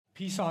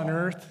Peace on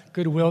earth,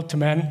 goodwill to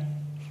men.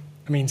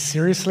 I mean,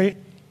 seriously?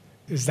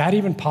 Is that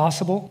even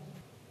possible?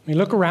 I mean,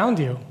 look around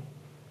you.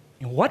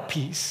 I mean, what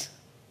peace?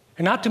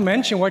 And not to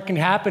mention what can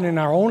happen in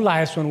our own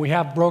lives when we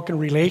have broken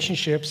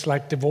relationships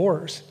like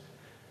divorce.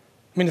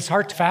 I mean, it's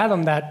hard to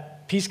fathom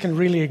that peace can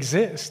really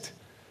exist.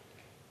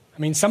 I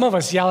mean, some of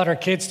us yell at our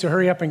kids to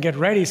hurry up and get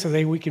ready so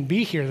that we can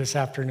be here this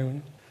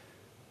afternoon.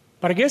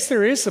 But I guess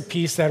there is a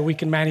peace that we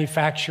can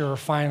manufacture or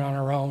find on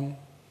our own.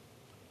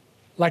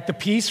 Like the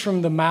peace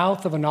from the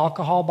mouth of an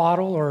alcohol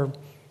bottle, or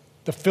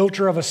the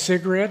filter of a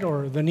cigarette,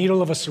 or the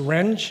needle of a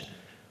syringe,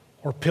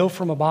 or pill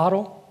from a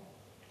bottle.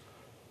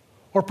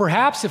 Or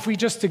perhaps if we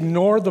just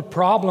ignore the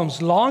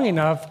problems long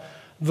enough,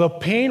 the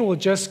pain will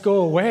just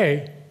go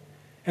away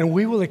and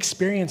we will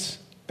experience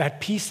that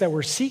peace that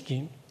we're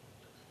seeking.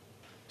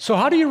 So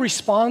how do you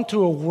respond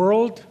to a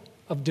world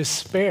of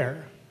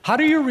despair? How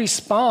do you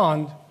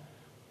respond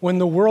when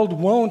the world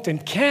won't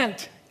and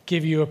can't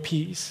give you a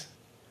peace?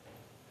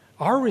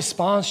 Our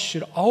response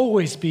should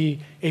always be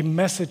a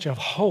message of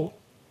hope.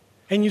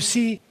 And you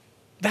see,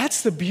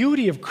 that's the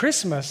beauty of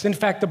Christmas. In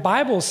fact, the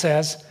Bible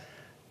says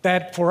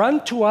that for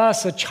unto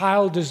us a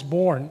child is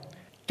born.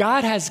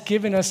 God has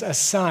given us a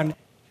son,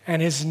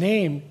 and his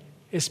name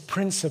is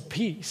Prince of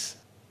Peace.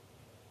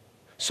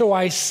 So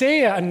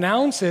Isaiah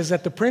announces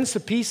that the Prince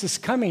of Peace is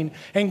coming.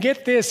 And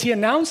get this, he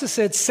announces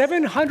it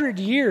 700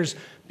 years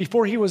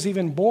before he was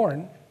even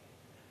born.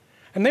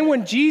 And then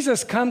when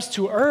Jesus comes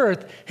to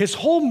earth, his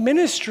whole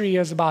ministry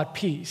is about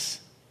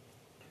peace.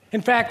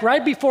 In fact,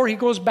 right before he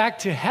goes back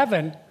to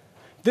heaven,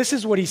 this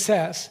is what he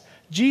says.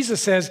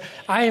 Jesus says,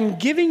 I am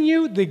giving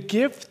you the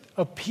gift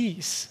of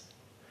peace,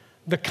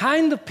 the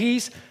kind of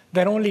peace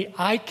that only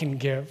I can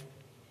give.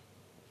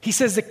 He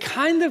says, the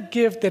kind of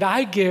gift that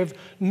I give,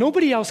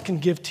 nobody else can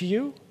give to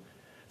you.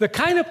 The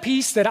kind of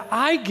peace that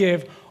I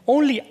give,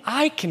 only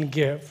I can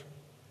give.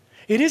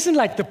 It isn't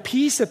like the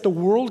peace that the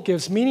world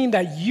gives, meaning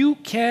that you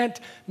can't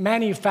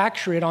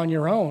manufacture it on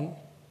your own.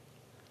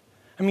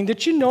 I mean,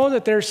 did you know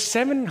that there's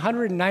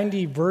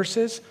 790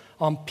 verses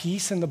on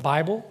peace in the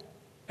Bible?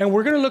 And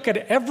we're going to look at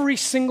every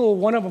single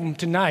one of them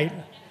tonight.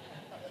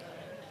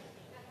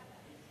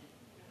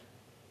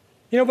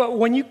 But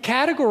when you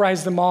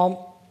categorize them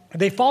all,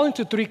 they fall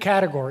into three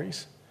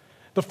categories.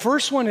 The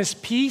first one is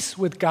peace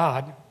with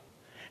God,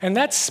 and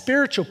that's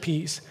spiritual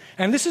peace.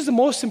 And this is the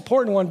most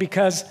important one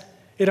because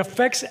it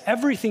affects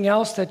everything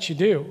else that you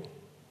do.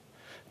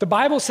 The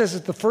Bible says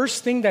that the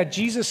first thing that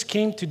Jesus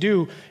came to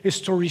do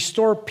is to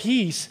restore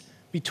peace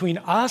between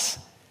us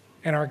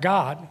and our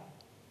God.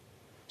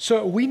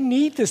 So we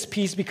need this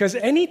peace because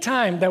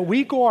anytime that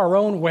we go our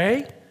own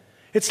way,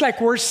 it's like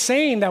we're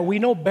saying that we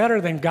know better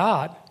than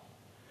God.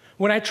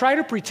 When I try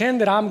to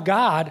pretend that I'm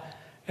God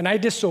and I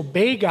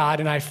disobey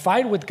God and I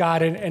fight with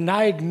God and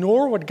I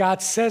ignore what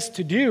God says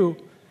to do,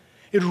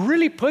 it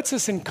really puts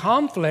us in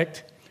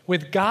conflict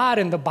with God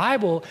and the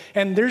Bible,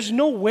 and there's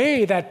no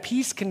way that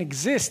peace can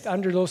exist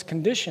under those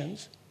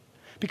conditions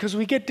because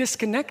we get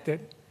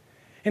disconnected.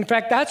 In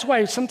fact, that's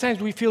why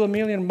sometimes we feel a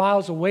million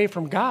miles away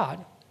from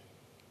God.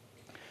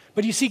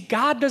 But you see,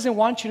 God doesn't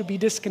want you to be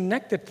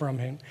disconnected from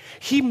him.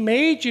 He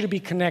made you to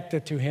be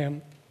connected to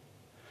him.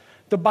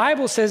 The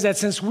Bible says that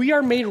since we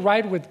are made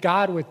right with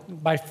God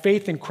by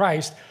faith in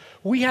Christ,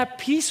 we have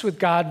peace with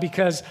God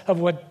because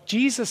of what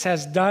Jesus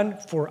has done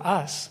for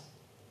us.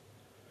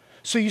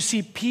 So you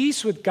see,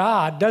 peace with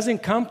God doesn't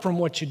come from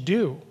what you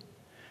do.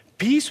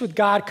 Peace with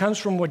God comes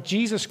from what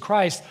Jesus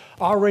Christ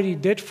already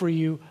did for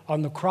you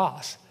on the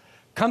cross.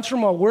 Comes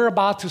from what we're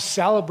about to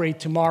celebrate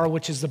tomorrow,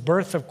 which is the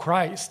birth of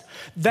Christ.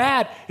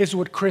 That is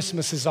what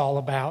Christmas is all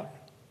about.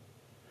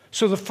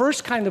 So the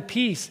first kind of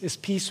peace is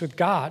peace with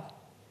God.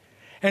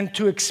 And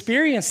to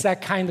experience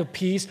that kind of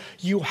peace,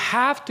 you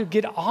have to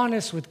get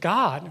honest with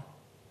God.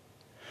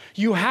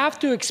 You have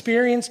to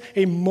experience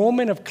a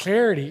moment of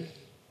clarity.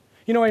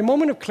 A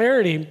moment of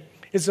clarity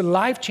is a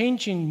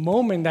life-changing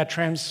moment that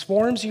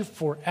transforms you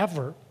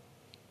forever.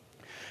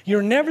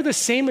 You're never the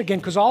same again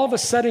because all of a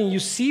sudden you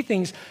see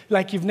things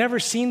like you've never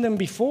seen them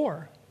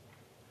before.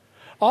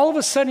 All of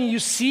a sudden you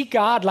see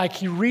God like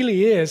he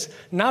really is,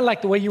 not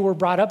like the way you were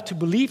brought up to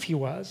believe he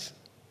was.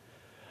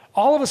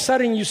 All of a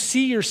sudden you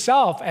see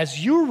yourself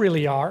as you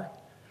really are,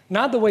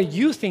 not the way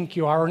you think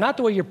you are or not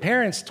the way your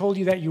parents told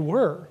you that you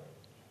were.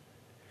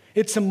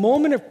 It's a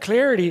moment of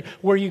clarity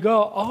where you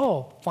go,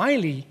 oh,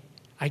 finally,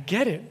 I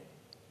get it.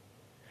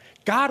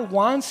 God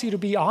wants you to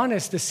be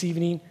honest this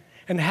evening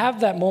and have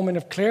that moment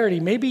of clarity,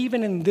 maybe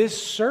even in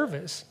this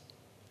service.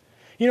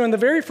 In the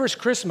very first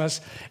Christmas,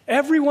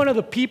 every one of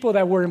the people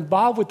that were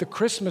involved with the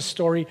Christmas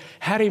story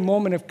had a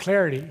moment of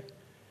clarity.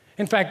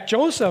 In fact,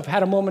 Joseph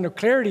had a moment of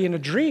clarity in a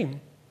dream.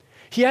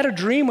 He had a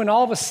dream when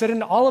all of a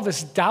sudden all of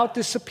his doubt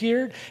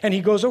disappeared, and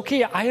he goes,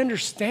 okay, I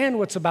understand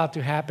what's about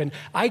to happen.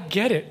 I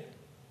get it.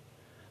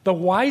 The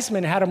wise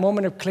men had a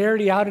moment of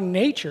clarity out in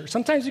nature.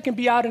 Sometimes you can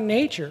be out in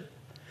nature.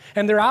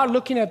 And they're out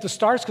looking at the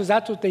stars because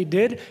that's what they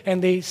did.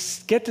 And they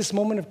get this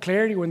moment of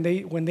clarity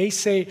when they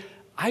say,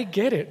 I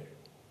get it.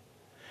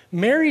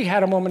 Mary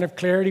had a moment of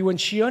clarity when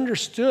she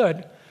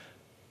understood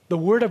the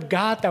word of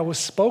God that was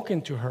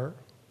spoken to her.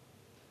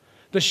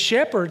 The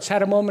shepherds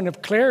had a moment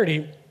of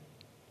clarity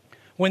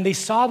when they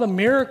saw the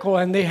miracle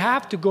and they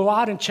have to go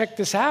out and check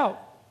this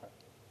out.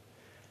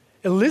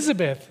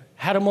 Elizabeth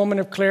had a moment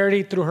of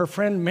clarity through her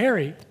friend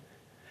Mary.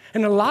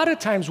 And a lot of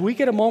times we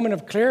get a moment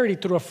of clarity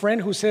through a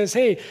friend who says,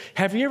 hey,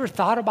 have you ever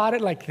thought about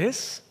it like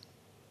this?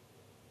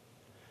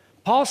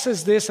 Paul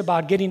says this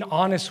about getting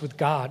honest with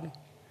God.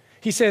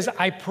 He says,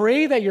 I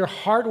pray that your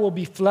heart will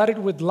be flooded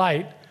with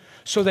light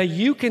so that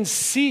you can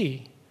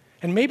see,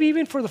 and maybe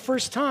even for the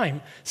first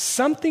time,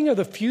 something of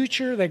the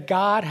future that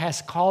God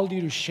has called you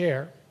to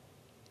share.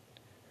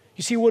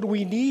 You see, what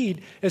we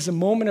need is a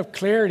moment of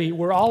clarity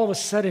where all of a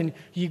sudden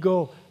you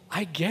go,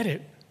 I get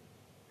it.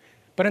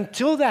 But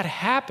until that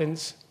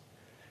happens,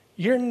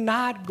 you're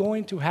not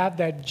going to have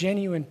that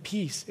genuine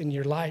peace in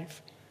your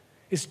life.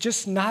 It's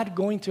just not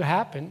going to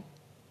happen.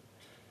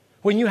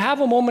 When you have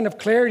a moment of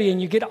clarity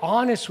and you get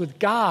honest with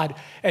God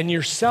and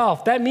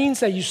yourself, that means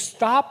that you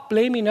stop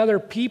blaming other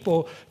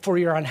people for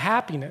your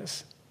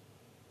unhappiness.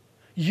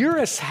 You're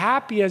as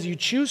happy as you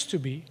choose to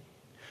be.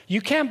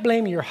 You can't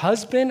blame your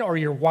husband or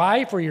your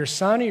wife or your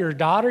son or your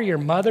daughter, your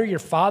mother, your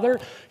father,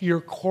 your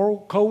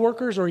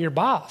co-workers, or your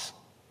boss.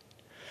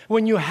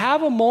 When you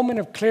have a moment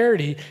of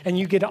clarity and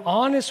you get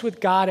honest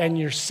with God and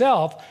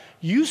yourself,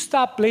 you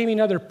stop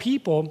blaming other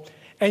people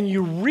and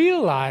you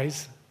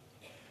realize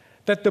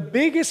that the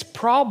biggest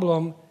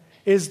problem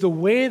is the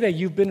way that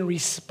you've been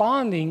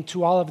responding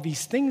to all of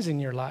these things in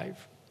your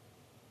life.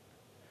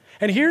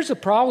 And here's the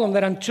problem,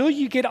 that until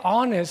you get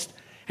honest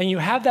and you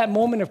have that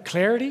moment of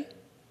clarity,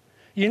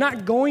 you're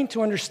not going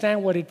to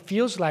understand what it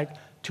feels like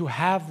to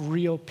have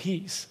real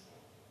peace.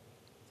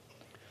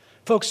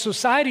 Folks,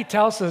 society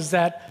tells us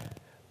that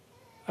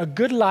a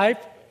good life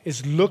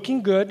is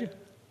looking good,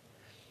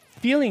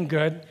 feeling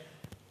good,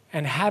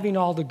 and having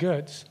all the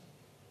goods.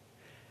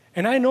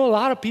 And I know a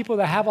lot of people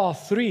that have all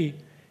three,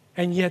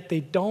 and yet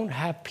they don't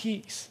have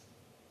peace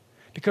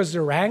because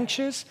they're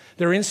anxious,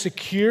 they're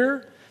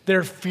insecure,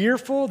 they're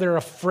fearful, they're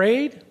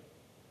afraid.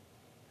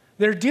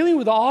 They're dealing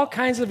with all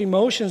kinds of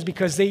emotions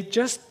because they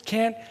just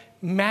can't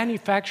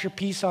manufacture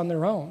peace on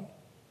their own.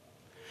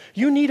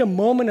 You need a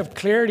moment of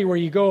clarity where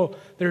you go,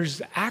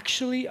 there's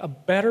actually a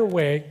better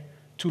way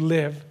to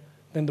live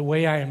than the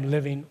way I am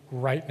living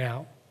right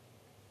now.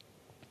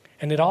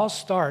 And it all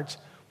starts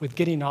with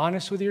getting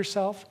honest with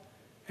yourself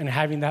and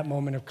having that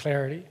moment of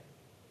clarity.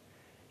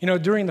 You know,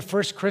 during the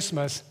first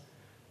Christmas,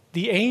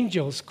 the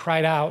angels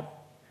cried out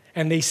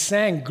and they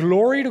sang,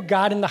 "Glory to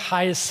God in the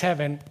highest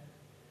heaven,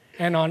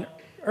 and on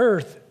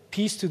earth,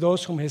 peace to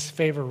those whom his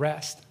favor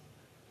rests."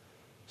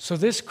 So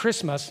this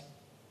Christmas,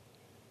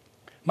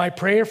 my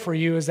prayer for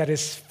you is that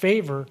his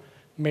favor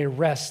may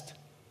rest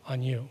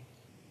on you.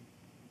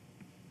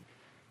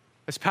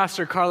 As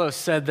Pastor Carlos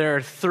said, there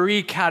are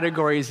three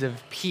categories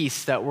of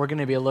peace that we're going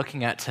to be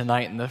looking at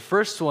tonight. And the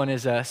first one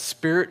is a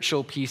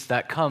spiritual peace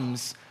that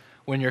comes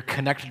when you're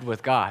connected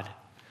with God.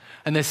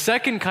 And the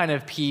second kind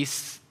of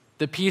peace,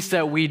 the peace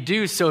that we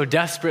do so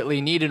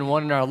desperately need and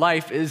want in our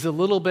life, is a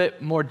little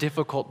bit more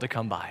difficult to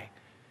come by.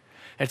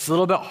 It's a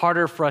little bit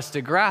harder for us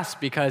to grasp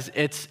because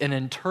it's an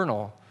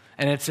internal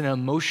and it's an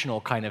emotional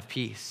kind of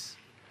peace.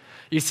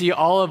 You see,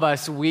 all of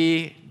us,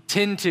 we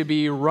tend to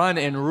be run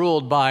and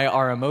ruled by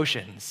our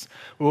emotions,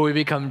 where we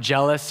become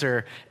jealous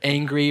or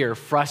angry or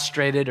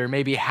frustrated or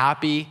maybe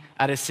happy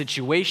at a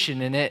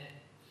situation, and it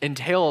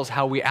entails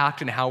how we act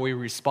and how we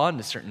respond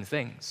to certain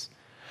things.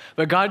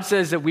 But God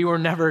says that we were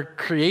never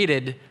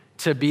created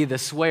to be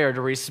this way or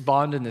to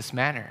respond in this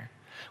manner,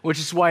 which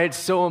is why it's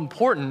so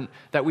important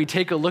that we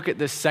take a look at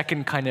this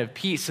second kind of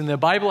peace. And the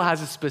Bible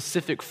has a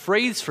specific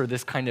phrase for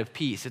this kind of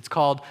peace. It's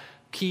called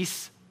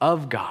peace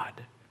of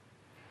God.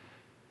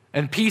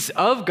 And peace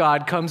of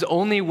God comes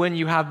only when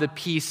you have the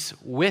peace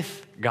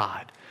with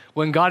God.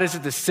 When God is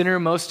at the center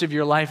most of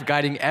your life,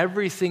 guiding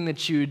everything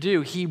that you do,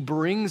 he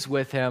brings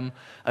with him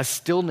a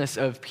stillness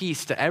of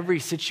peace to every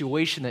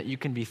situation that you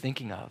can be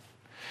thinking of.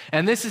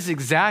 And this is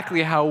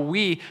exactly how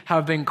we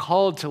have been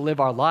called to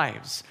live our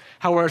lives,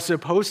 how we're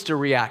supposed to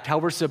react, how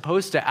we're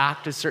supposed to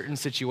act to certain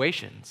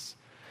situations.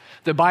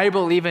 The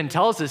Bible even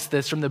tells us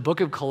this from the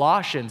book of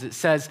Colossians. It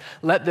says,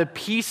 "Let the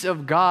peace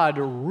of God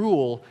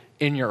rule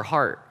in your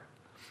heart."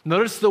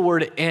 Notice the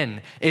word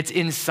 "in." It's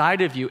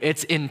inside of you.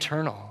 It's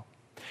internal.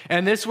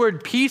 And this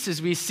word peace,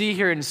 as we see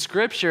here in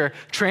Scripture,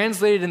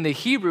 translated in the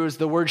Hebrew is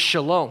the word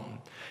shalom.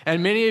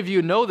 And many of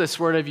you know this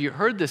word, have you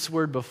heard this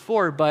word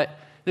before, but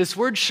this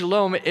word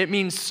shalom, it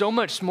means so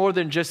much more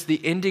than just the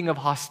ending of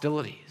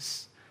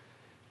hostilities.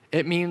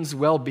 It means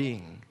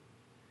well-being.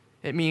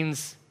 It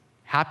means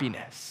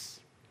happiness.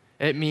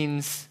 It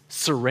means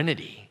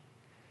serenity.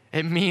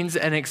 It means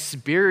an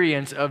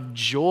experience of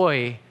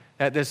joy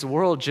that this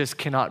world just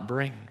cannot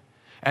bring.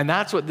 And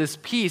that's what this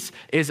peace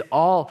is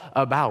all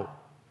about.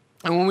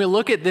 And when we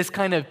look at this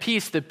kind of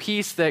peace, the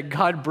peace that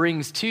God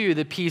brings to you,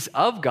 the peace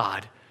of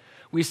God,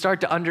 we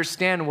start to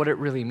understand what it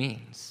really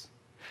means.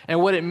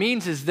 And what it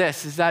means is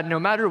this, is that no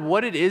matter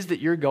what it is that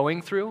you're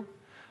going through,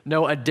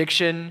 no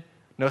addiction,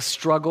 no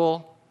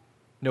struggle,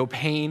 no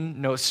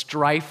pain, no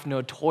strife,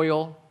 no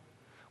toil,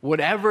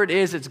 Whatever it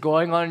is that's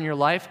going on in your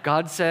life,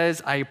 God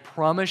says, I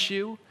promise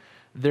you,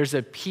 there's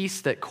a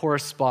peace that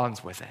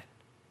corresponds with it.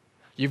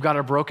 You've got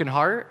a broken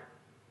heart,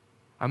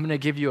 I'm going to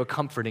give you a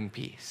comforting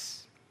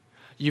peace.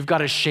 You've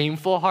got a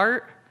shameful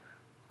heart,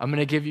 I'm going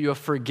to give you a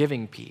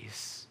forgiving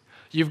peace.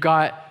 You've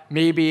got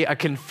maybe a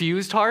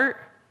confused heart,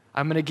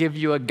 I'm going to give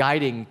you a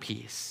guiding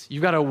peace.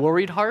 You've got a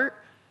worried heart,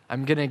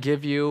 I'm going to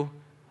give you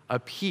a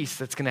peace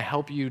that's going to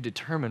help you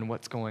determine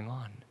what's going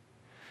on.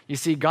 You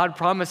see, God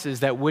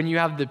promises that when you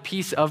have the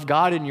peace of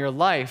God in your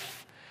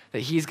life, that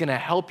he's going to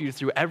help you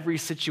through every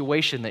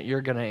situation that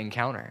you're going to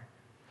encounter.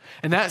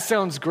 And that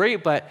sounds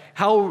great, but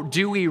how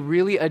do we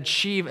really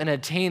achieve and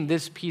attain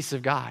this peace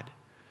of God?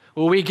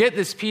 Well, we get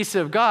this peace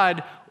of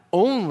God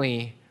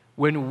only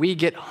when we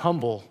get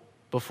humble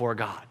before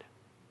God.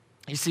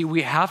 You see,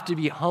 we have to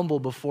be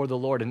humble before the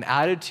Lord. An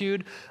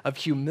attitude of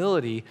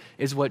humility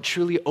is what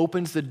truly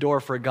opens the door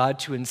for God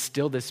to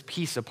instill this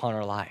peace upon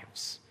our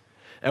lives.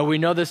 And we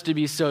know this to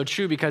be so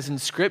true because in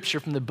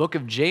Scripture from the book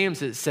of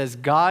James, it says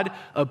God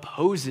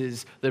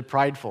opposes the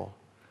prideful.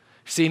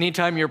 See,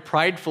 anytime you're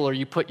prideful or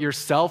you put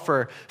yourself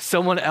or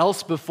someone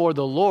else before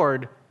the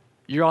Lord,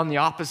 you're on the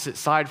opposite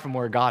side from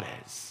where God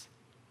is.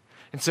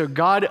 And so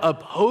God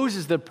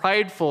opposes the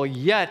prideful,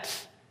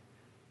 yet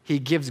he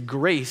gives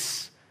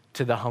grace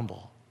to the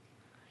humble.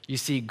 You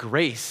see,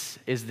 grace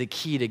is the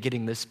key to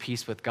getting this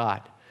peace with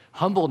God.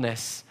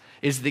 Humbleness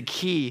is the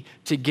key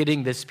to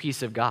getting this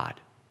peace of God.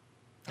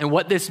 And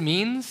what this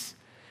means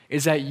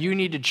is that you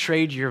need to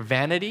trade your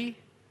vanity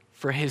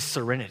for his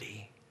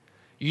serenity.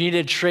 You need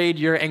to trade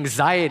your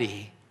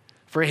anxiety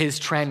for his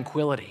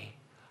tranquility.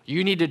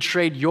 You need to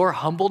trade your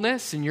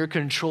humbleness and your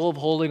control of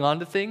holding on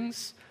to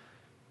things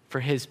for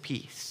his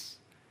peace.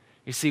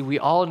 You see, we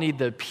all need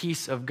the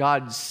peace of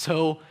God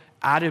so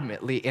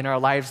adamantly in our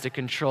lives to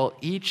control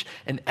each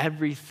and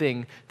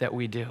everything that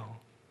we do.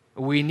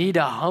 We need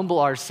to humble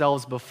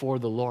ourselves before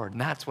the Lord,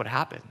 and that's what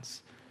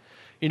happens.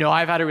 You know,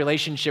 I've had a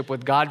relationship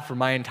with God for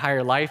my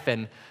entire life,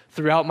 and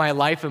throughout my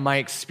life and my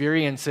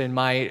experience and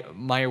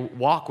my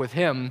walk with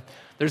him,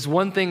 there's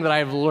one thing that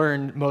I've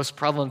learned most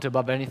prevalent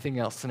above anything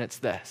else, and it's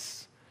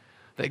this: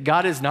 that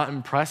God is not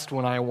impressed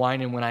when I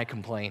whine and when I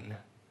complain.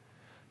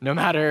 No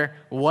matter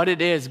what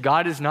it is,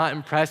 God is not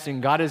impressed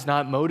and God is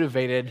not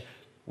motivated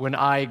when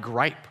I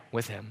gripe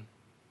with him,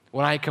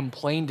 when I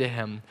complain to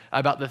him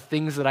about the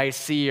things that I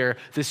see or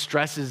the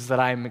stresses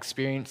that I'm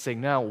experiencing.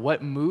 No,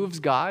 what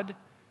moves God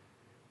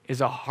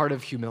is a heart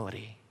of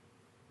humility.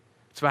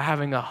 It's about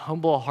having a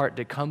humble heart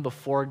to come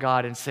before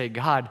God and say,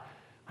 God,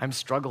 I'm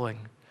struggling.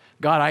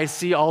 God, I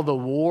see all the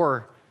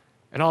war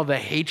and all the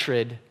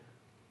hatred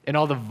and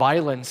all the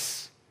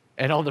violence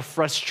and all the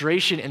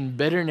frustration and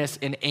bitterness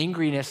and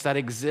angriness that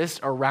exists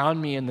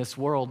around me in this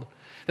world,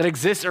 that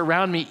exists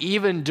around me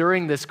even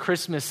during this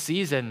Christmas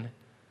season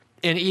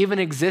and even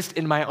exist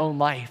in my own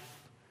life.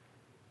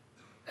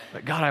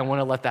 But God, I want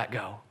to let that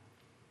go.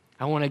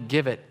 I want to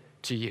give it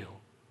to you.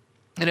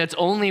 And it's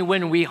only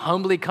when we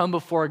humbly come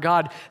before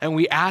God and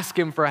we ask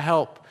him for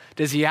help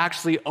does he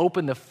actually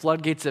open the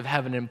floodgates of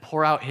heaven and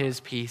pour out his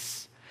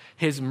peace,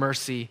 his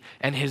mercy,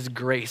 and his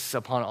grace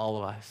upon all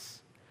of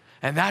us.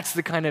 And that's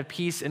the kind of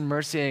peace and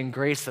mercy and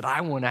grace that I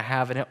want to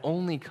have, and it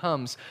only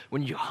comes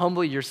when you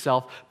humble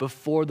yourself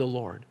before the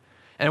Lord.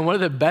 And one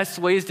of the best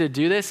ways to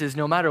do this is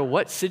no matter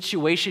what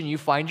situation you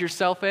find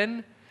yourself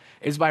in,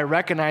 is by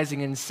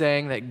recognizing and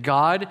saying that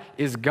God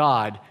is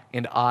God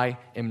and I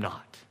am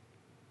not.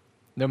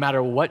 No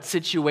matter what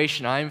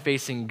situation I'm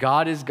facing,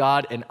 God is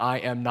God and I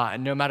am not.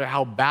 And no matter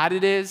how bad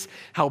it is,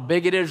 how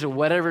big it is, or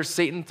whatever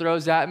Satan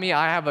throws at me,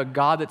 I have a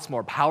God that's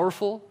more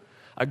powerful,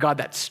 a God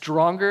that's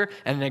stronger,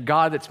 and a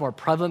God that's more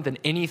prevalent than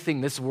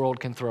anything this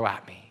world can throw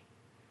at me.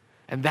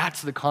 And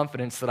that's the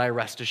confidence that I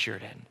rest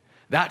assured in.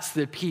 That's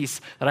the peace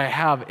that I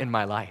have in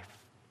my life.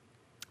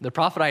 The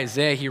prophet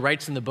Isaiah, he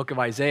writes in the book of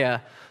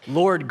Isaiah,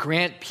 Lord,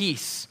 grant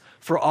peace,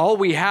 for all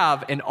we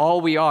have and all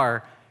we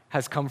are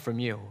has come from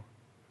you.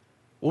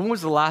 When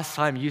was the last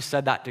time you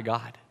said that to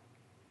God?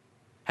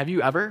 Have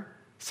you ever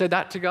said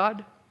that to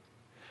God?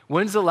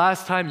 When's the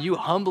last time you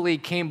humbly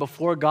came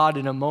before God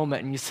in a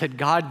moment and you said,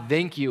 God,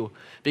 thank you,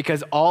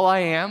 because all I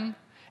am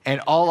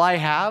and all I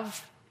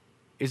have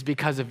is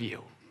because of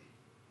you.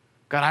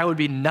 God, I would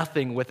be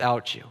nothing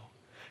without you.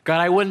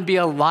 God, I wouldn't be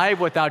alive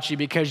without you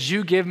because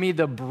you give me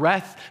the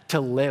breath to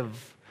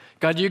live.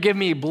 God, you give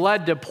me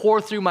blood to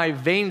pour through my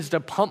veins to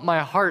pump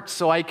my heart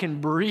so I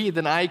can breathe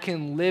and I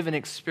can live and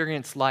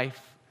experience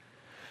life.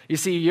 You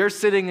see, you're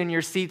sitting in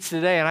your seats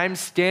today, and I'm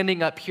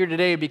standing up here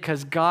today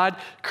because God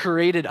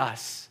created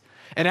us.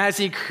 And as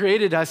he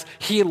created us,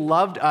 he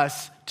loved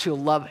us to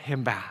love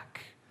him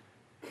back.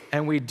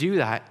 And we do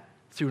that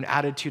through an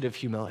attitude of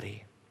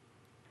humility.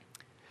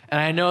 And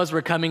I know as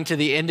we're coming to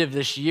the end of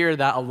this year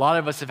that a lot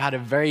of us have had a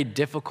very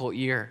difficult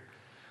year.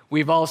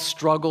 We've all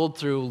struggled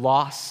through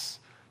loss,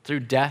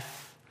 through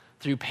death,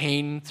 through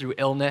pain, through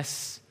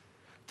illness,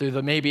 through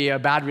maybe a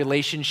bad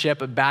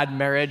relationship, a bad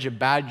marriage, a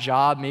bad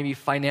job, maybe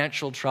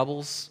financial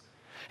troubles.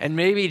 And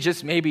maybe,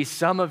 just maybe,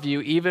 some of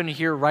you, even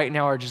here right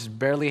now, are just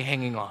barely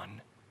hanging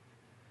on.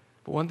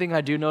 But one thing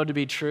I do know to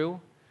be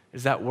true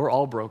is that we're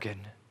all broken,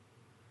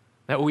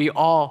 that we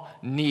all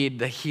need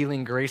the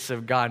healing grace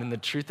of God. And the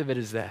truth of it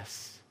is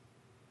this,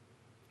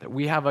 that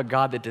we have a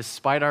God that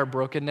despite our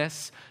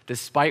brokenness,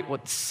 despite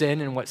what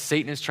sin and what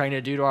Satan is trying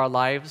to do to our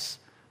lives,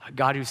 a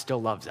God who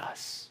still loves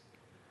us,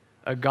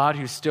 a God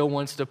who still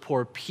wants to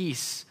pour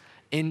peace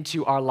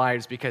into our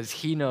lives because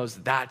he knows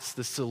that's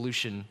the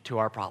solution to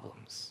our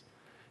problems.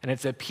 And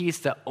it's a peace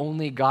that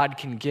only God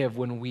can give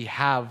when we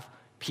have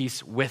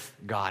peace with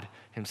God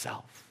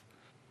himself.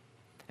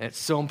 And it's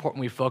so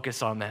important we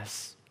focus on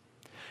this.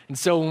 And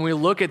so when we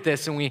look at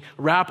this and we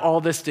wrap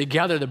all this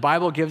together, the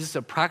Bible gives us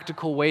a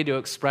practical way to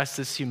express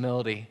this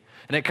humility.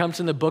 And it comes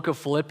from the book of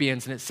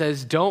Philippians, and it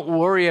says, don't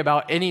worry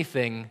about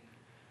anything.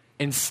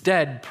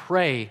 Instead,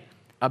 pray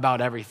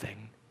about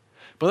everything.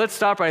 But let's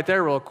stop right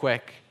there real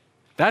quick.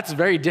 That's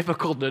very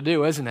difficult to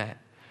do, isn't it?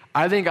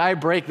 I think I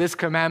break this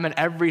commandment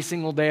every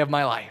single day of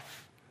my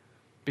life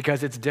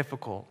because it's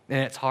difficult and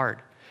it's hard.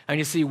 And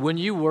you see, when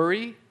you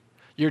worry,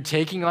 you're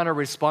taking on a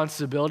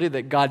responsibility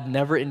that God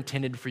never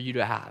intended for you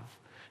to have,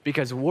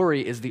 because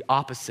worry is the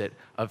opposite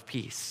of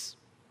peace.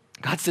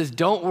 God says,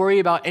 don't worry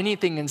about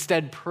anything.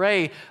 Instead,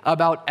 pray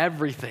about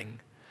everything.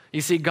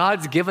 You see,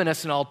 God's given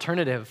us an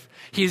alternative.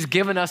 He's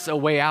given us a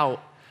way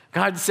out.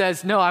 God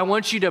says, no, I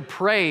want you to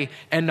pray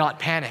and not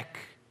panic.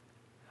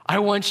 I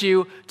want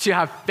you to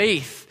have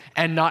faith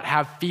and not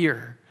have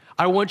fear.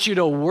 I want you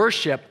to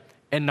worship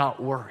and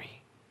not worry.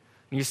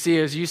 And you see,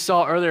 as you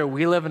saw earlier,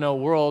 we live in a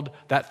world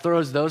that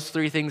throws those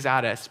three things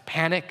at us.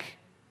 Panic,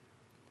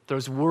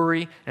 throws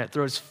worry, and it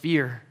throws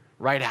fear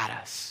right at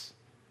us.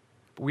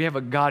 But we have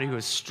a God who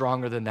is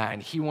stronger than that,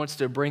 and he wants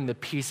to bring the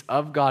peace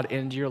of God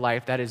into your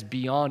life that is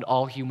beyond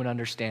all human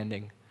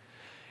understanding.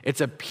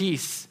 It's a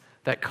peace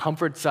that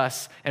comforts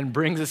us and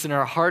brings us in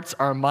our hearts,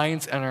 our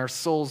minds, and our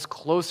souls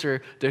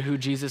closer to who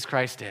Jesus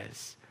Christ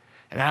is.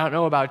 And I don't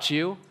know about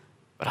you,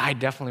 but I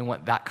definitely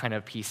want that kind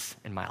of peace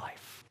in my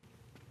life.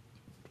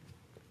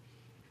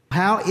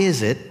 How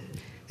is it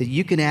that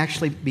you can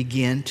actually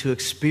begin to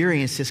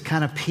experience this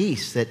kind of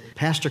peace that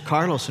Pastor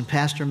Carlos and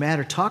Pastor Matt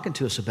are talking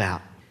to us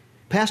about?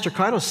 Pastor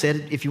Carlos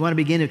said, if you want to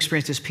begin to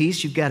experience this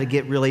peace, you've got to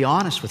get really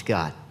honest with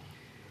God.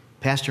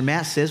 Pastor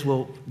Matt says,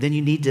 well, then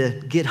you need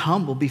to get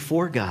humble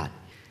before God.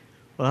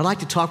 Well, I'd like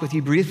to talk with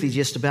you briefly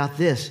just about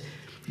this.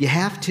 You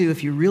have to,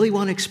 if you really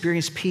want to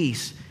experience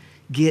peace,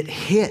 get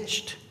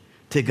hitched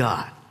to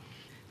God.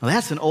 Well,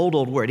 that's an old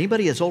word.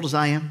 Anybody as old as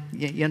I am,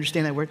 you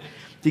understand that word?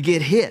 To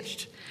get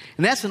hitched.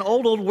 And that's an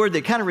old word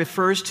that kind of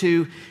refers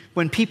to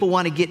when people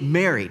want to get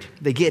married.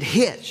 They get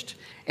hitched.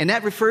 And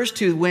that refers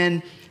to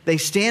when they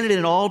stand at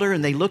an altar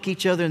and they look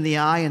each other in the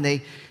eye and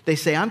they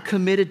say, I'm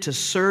committed to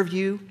serve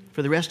you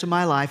for the rest of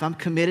my life. I'm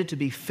committed to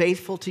be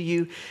faithful to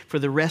you for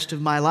the rest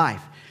of my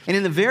life. And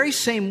in the very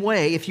same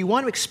way, if you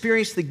want to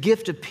experience the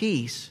gift of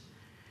peace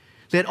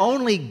that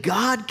only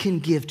God can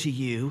give to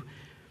you,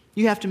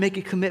 you have to make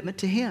a commitment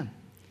to him.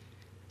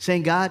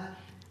 Saying, God,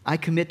 I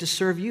commit to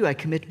serve you. I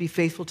commit to be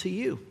faithful to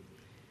you.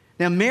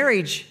 Now,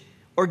 marriage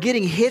or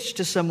getting hitched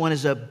to someone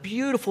is a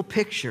beautiful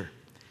picture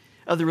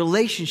of the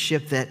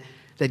relationship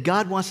that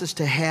God wants us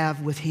to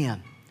have with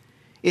him.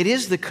 It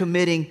is the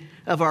committing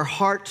of our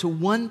heart to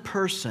one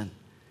person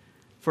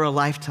for a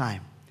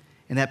lifetime.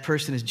 And that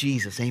person is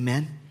Jesus.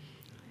 Amen?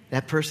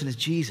 That person is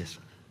Jesus.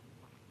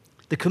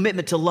 The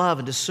commitment to love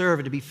and to serve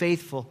and to be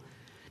faithful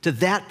to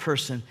that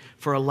person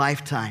for a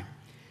lifetime.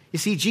 You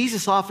see,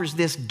 Jesus offers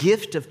this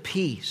gift of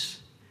peace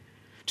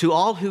to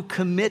all who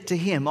commit to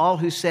him, all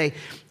who say,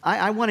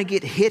 I want to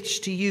get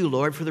hitched to you,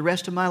 Lord, for the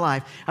rest of my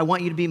life. I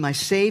want you to be my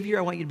Savior.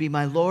 I want you to be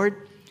my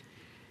Lord.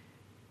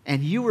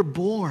 And you were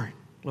born,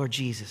 Lord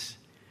Jesus,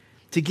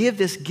 to give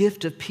this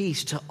gift of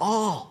peace to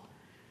all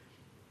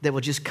that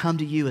will just come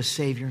to you as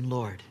Savior and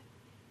Lord.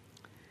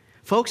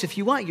 Folks, if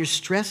you want your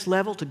stress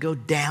level to go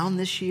down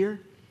this year,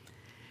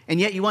 and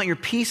yet you want your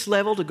peace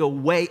level to go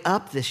way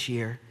up this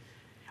year,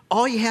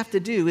 all you have to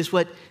do is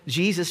what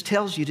Jesus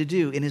tells you to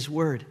do in his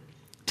word.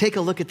 Take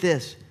a look at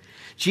this.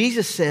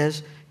 Jesus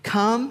says,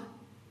 come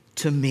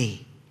to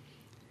me.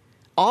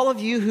 All of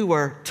you who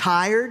are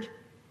tired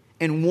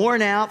and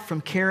worn out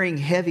from carrying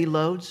heavy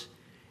loads.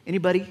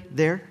 Anybody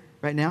there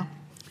right now?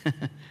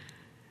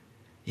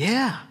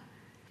 Yeah.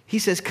 He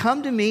says,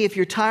 come to me if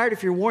you're tired,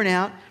 if you're worn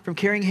out from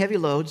carrying heavy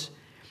loads,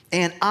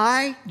 and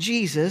I,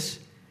 Jesus,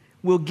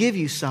 will give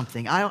you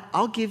something.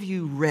 I'll give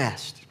you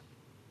rest.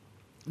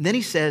 And then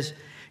he says,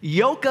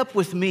 yoke up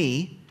with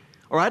me,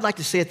 or I'd like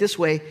to say it this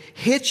way,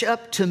 hitch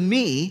up to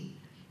me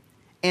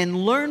and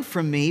learn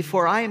from me,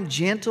 for I am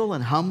gentle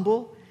and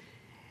humble.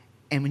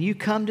 And when you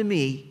come to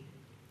me,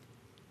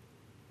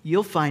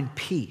 you'll find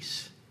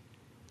peace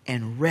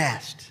and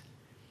rest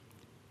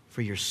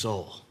for your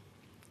soul.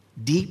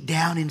 Deep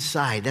down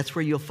inside, that's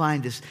where you'll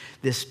find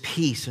this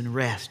peace and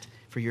rest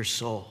for your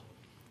soul.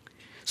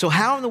 So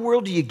how in the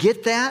world do you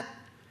get that?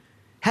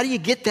 How do you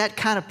get that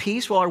kind of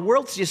peace? Well, our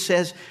world just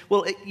says,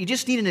 well, you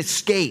just need an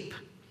escape.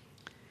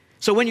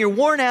 So when you're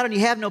worn out and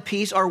you have no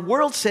peace, our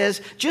world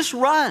says, just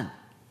run.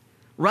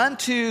 Run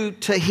to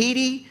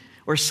Tahiti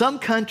or some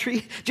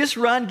country. Just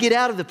run, get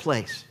out of the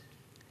place.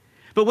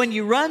 But when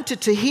you run to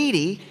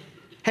Tahiti,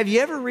 have you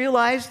ever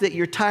realized that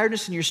your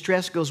tiredness and your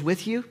stress goes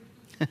with you?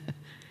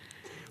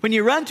 When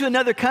you run to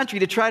another country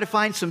to try to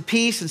find some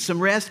peace and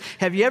some rest,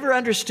 have you ever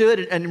understood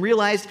and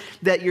realized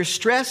that your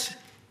stress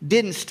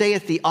didn't stay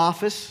at the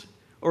office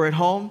or at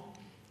home,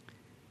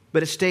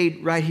 but it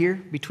stayed right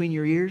here between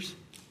your ears?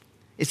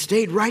 It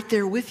stayed right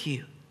there with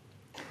you.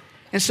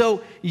 And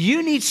so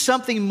you need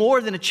something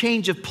more than a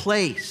change of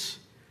place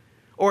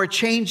or a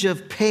change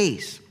of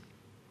pace.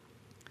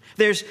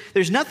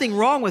 There's nothing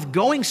wrong with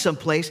going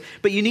someplace,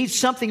 but you need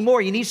something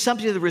more. You need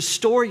something to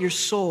restore your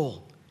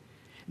soul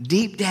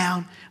deep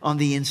down on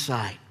the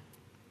inside.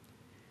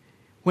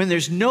 When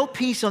there's no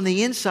peace on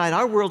the inside,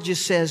 our world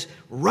just says,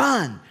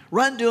 run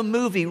to a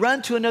movie,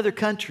 run to another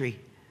country.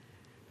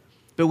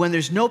 But when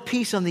there's no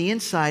peace on the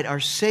inside, our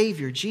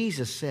Savior,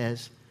 Jesus,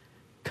 says,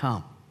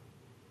 come.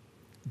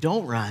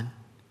 Don't run.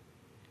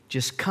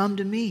 Just come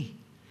to me,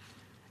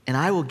 and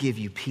I will give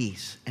you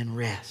peace and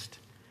rest.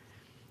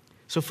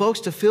 So folks,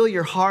 to fill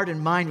your heart and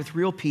mind with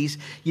real peace,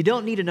 you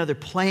don't need another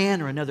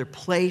plan or another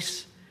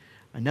place,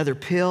 another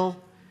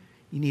pill.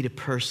 You need a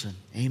person.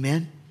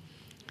 Amen?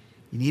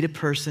 You need a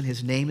person.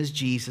 His name is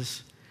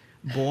Jesus,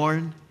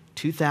 born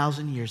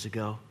 2,000 years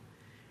ago.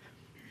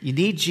 You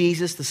need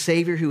Jesus, the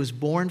Savior who was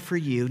born for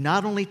you,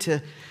 not only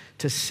to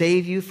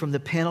save you from the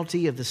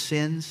penalty of the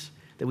sins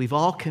that we've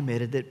all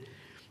committed,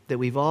 that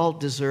we've all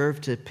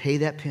deserved to pay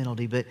that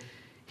penalty, but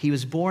He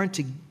was born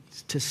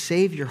to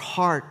save your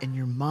heart and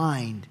your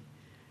mind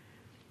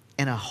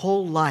and a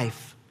whole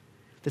life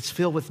that's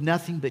filled with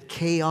nothing but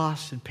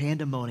chaos and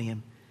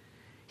pandemonium.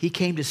 He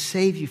came to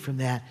save you from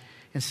that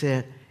and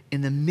said,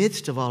 in the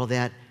midst of all of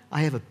that,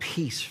 I have a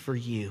peace for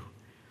you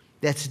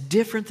that's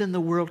different than the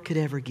world could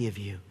ever give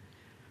you.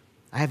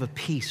 I have a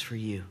peace for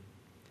you.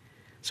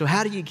 So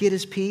how do you get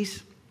His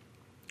peace?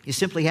 You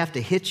simply have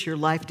to hitch your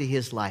life to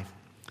His life.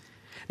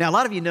 Now, a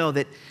lot of you know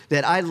that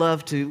I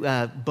love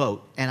to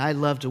boat, and I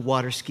love to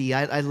water ski.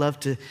 I love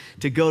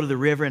to go to the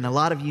river, and a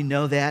lot of you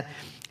know that.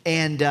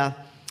 And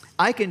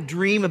I can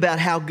dream about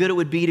how good it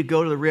would be to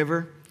go to the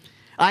river.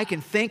 I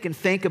can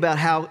think about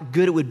how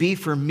good it would be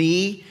for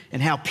me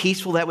and how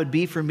peaceful that would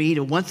be for me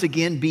to once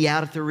again be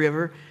out at the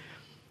river.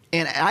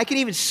 And I can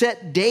even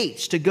set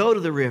dates to go to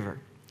the river.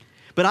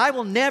 But I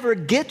will never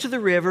get to the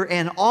river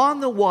and on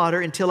the water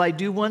until I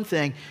do one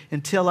thing,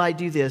 until I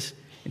do this,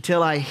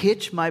 until I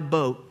hitch my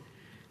boat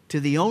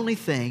to the only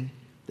thing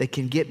that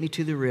can get me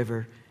to the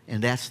river,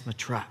 and that's my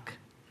truck.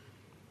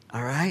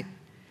 All right?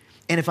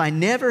 And if I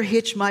never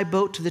hitch my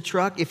boat to the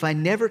truck, if I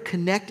never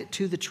connect it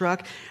to the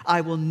truck,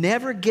 I will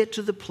never get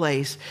to the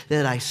place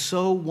that I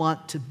so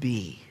want to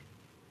be.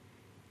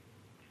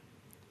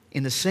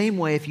 In the same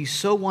way, if you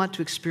so want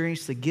to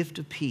experience the gift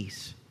of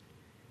peace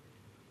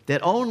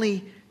that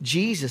only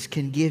Jesus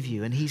can give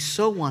you, and He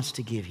so wants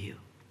to give you,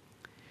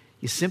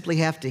 you simply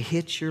have to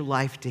hitch your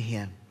life to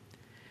Him.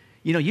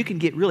 You know, you can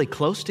get really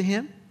close to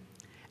Him,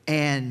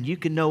 and you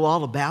can know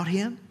all about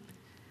Him,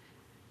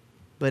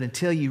 but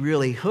until you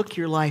really hook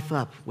your life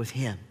up with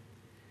Him,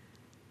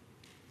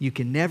 you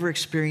can never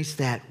experience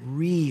that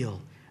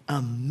real,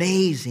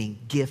 amazing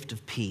gift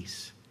of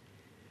peace.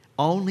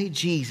 Only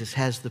Jesus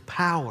has the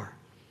power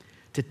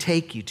to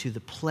take you to the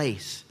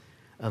place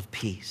of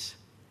peace.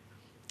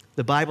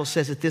 The Bible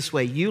says it this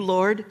way, you,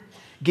 Lord,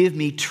 give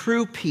me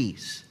true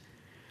peace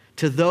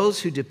to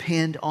those who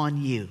depend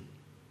on you,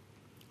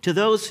 to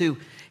those who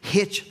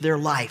hitch their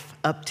life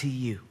up to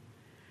you.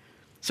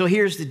 So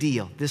here's the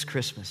deal this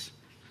Christmas.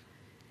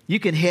 You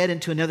can head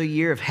into another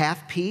year of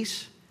half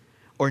peace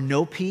or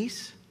no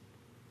peace,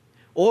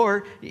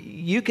 or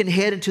you can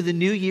head into the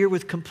new year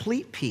with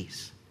complete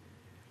peace,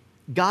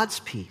 God's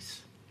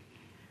peace.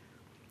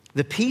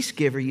 The peace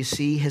giver, you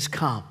see, has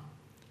come.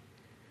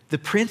 The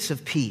Prince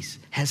of Peace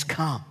has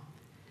come,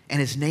 and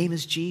His name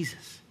is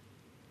Jesus.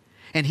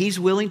 And He's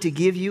willing to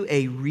give you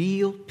a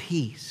real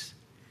peace.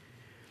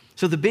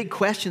 So the big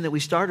question that we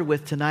started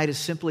with tonight is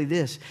simply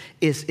this.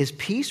 Is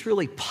peace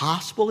really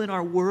possible in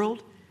our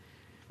world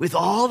with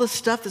all the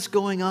stuff that's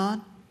going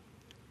on?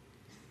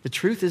 The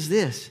truth is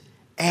this,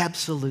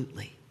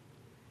 absolutely.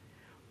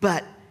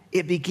 But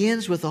it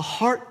begins with a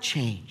heart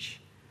change,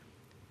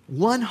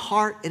 one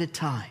heart at a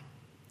time.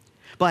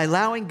 By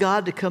allowing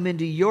God to come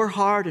into your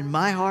heart and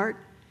my heart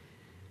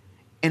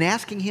and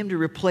asking Him to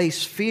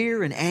replace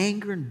fear and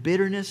anger and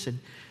bitterness and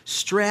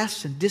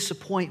stress and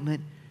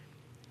disappointment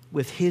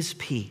with His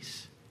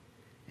peace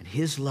and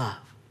His love.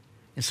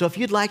 And so if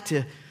you'd like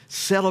to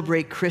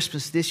celebrate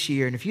Christmas this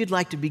year, and if you'd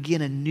like to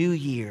begin a new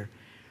year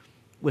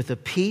with a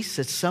peace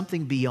that's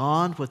something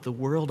beyond what the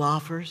world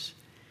offers,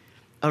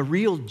 a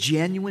real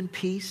genuine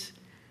peace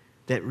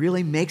that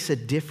really makes a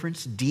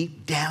difference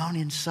deep down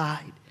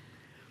inside,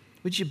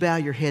 would you bow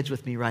your heads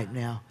with me right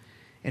now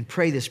and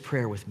pray this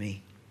prayer with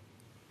me?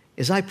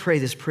 As I pray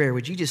this prayer,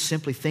 would you just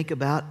simply think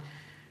about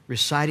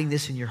reciting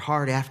this in your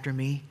heart after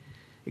me?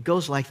 It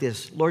goes like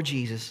this. Lord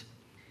Jesus,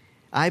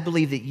 I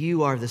believe that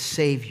you are the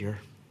Savior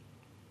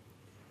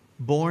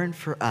born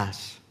for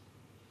us.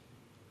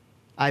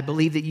 I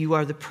believe that you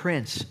are the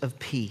Prince of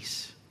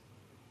Peace.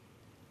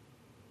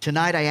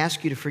 Tonight I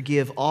ask you to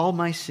forgive all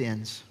my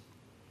sins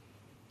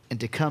and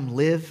to come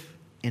live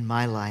in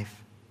my life.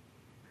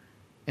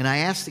 And I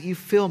ask that you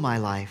fill my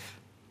life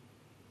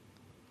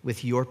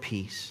with your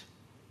peace.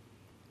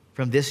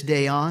 From this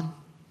day on,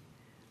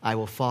 I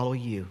will follow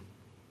you.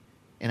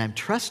 And I'm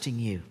trusting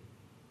you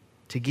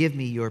to give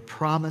me your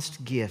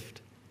promised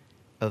gift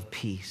of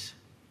peace.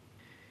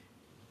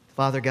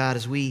 Father God,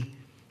 as we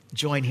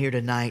join here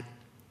tonight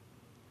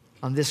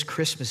on this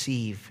Christmas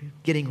Eve,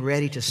 getting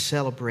ready to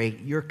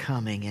celebrate your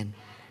coming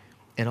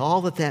and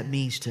all that that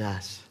means to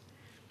us,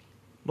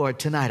 Lord,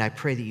 tonight I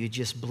pray that you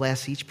just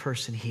bless each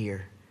person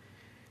here,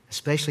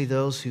 especially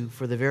those who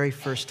for the very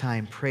first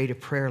time prayed a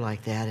prayer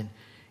like that and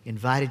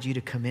invited you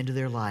to come into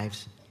their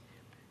lives.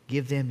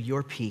 Give them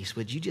your peace.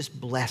 Would you just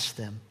bless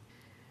them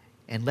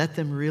and let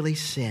them really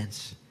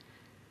sense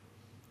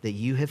that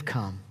you have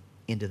come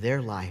into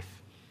their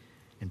life.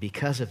 And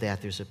because of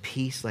that, there's a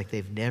peace like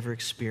they've never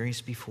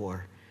experienced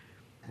before.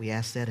 We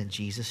ask that in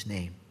Jesus'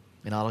 name.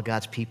 And all of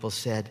God's people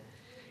said,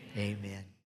 amen.